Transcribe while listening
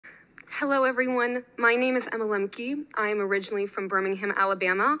Hello, everyone. My name is Emma Lembke. I am originally from Birmingham,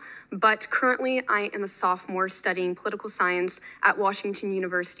 Alabama, but currently I am a sophomore studying political science at Washington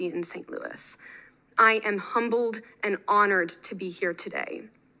University in St. Louis. I am humbled and honored to be here today.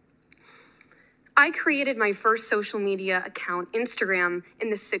 I created my first social media account, Instagram,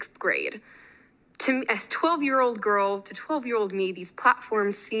 in the 6th grade. To me, as a 12-year-old girl, to 12-year-old me, these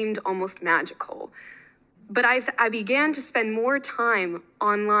platforms seemed almost magical. But as I began to spend more time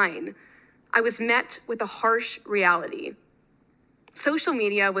online, I was met with a harsh reality. Social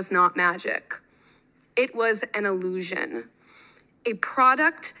media was not magic. It was an illusion, a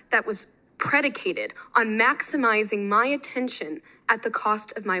product that was predicated on maximizing my attention at the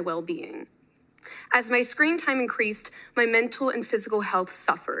cost of my well-being. As my screen time increased, my mental and physical health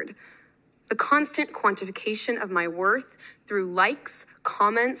suffered. The constant quantification of my worth through likes,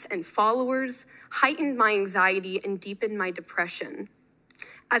 comments, and followers heightened my anxiety and deepened my depression.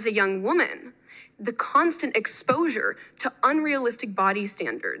 As a young woman, the constant exposure to unrealistic body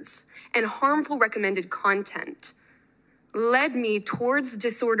standards and harmful recommended content led me towards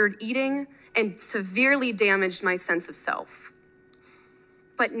disordered eating and severely damaged my sense of self.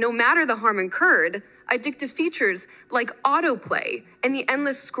 But no matter the harm incurred, addictive features like autoplay and the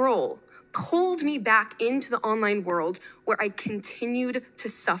endless scroll pulled me back into the online world where I continued to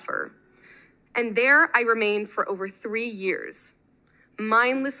suffer. And there I remained for over 3 years,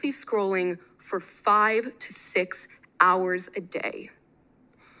 mindlessly scrolling for 5 to 6 hours a day.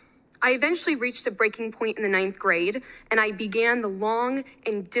 I eventually reached a breaking point in the 9th grade, and I began the long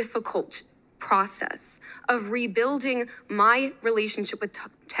and difficult process of rebuilding my relationship with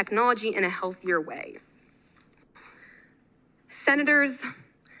technology in a healthier way. Senators,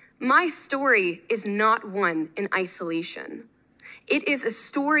 my story is not one in isolation. It is a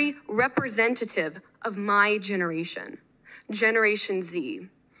story representative of my generation, Generation Z.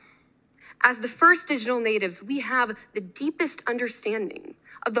 As the first digital natives, we have the deepest understanding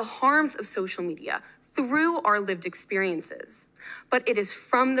of the harms of social media through our lived experiences. But it is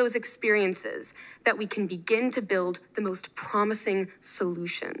from those experiences that we can begin to build the most promising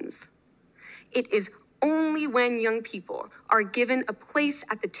solutions. It is only when young people are given a place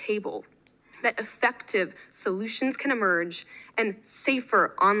at the table that effective solutions can emerge and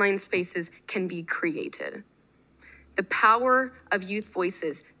safer online spaces can be created. The power of youth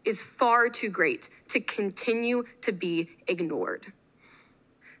voices is far too great to continue to be ignored.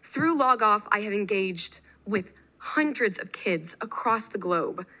 Through Log Off, I have engaged with hundreds of kids across the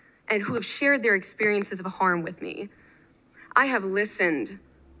globe and who have shared their experiences of harm with me. I have listened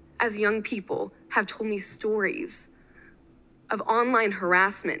as young people have told me stories of online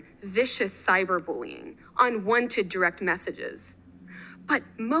harassment, vicious cyberbullying, unwanted direct messages. But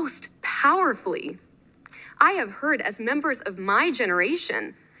most powerfully, I have heard as members of my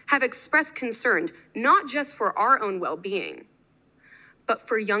generation have expressed concern not just for our own well-being, but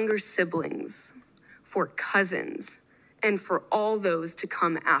for younger siblings, for cousins, and for all those to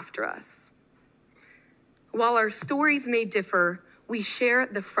come after us. While our stories may differ, we share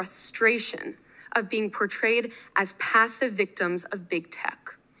the frustration of being portrayed as passive victims of big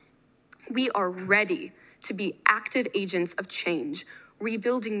tech. We are ready to be active agents of change,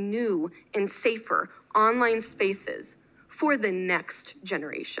 rebuilding new and safer online spaces for the next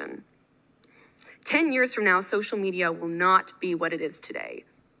generation. 10 years from now, social media will not be what it is today.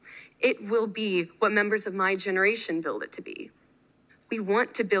 It will be what members of my generation build it to be. We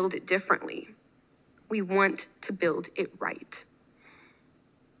want to build it differently. We want to build it right.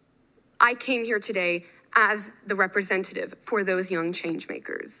 I came here today as the representative for those young change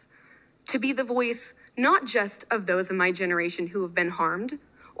makers, to be the voice not just of those of my generation who have been harmed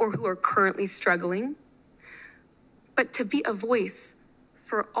or who are currently struggling, but to be a voice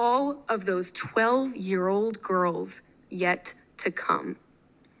for all of those 12-year-old girls yet to come.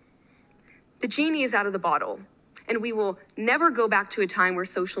 The genie is out of the bottle, and we will never go back to a time where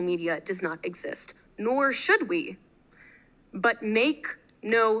social media does not exist, nor should we. But make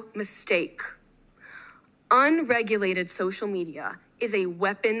no mistake, unregulated social media is a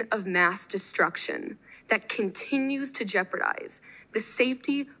weapon of mass destruction that continues to jeopardize the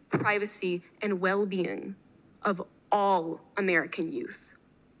safety, privacy, and well-being of all American youth.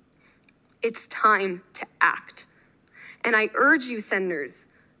 It's time to act. And I urge you, senators,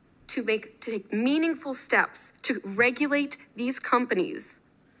 to take meaningful steps to regulate these companies,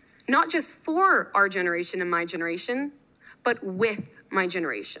 not just for our generation and my generation, but with my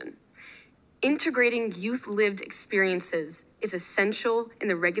generation. Integrating youth lived experiences is essential in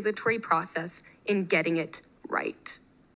the regulatory process in getting it right.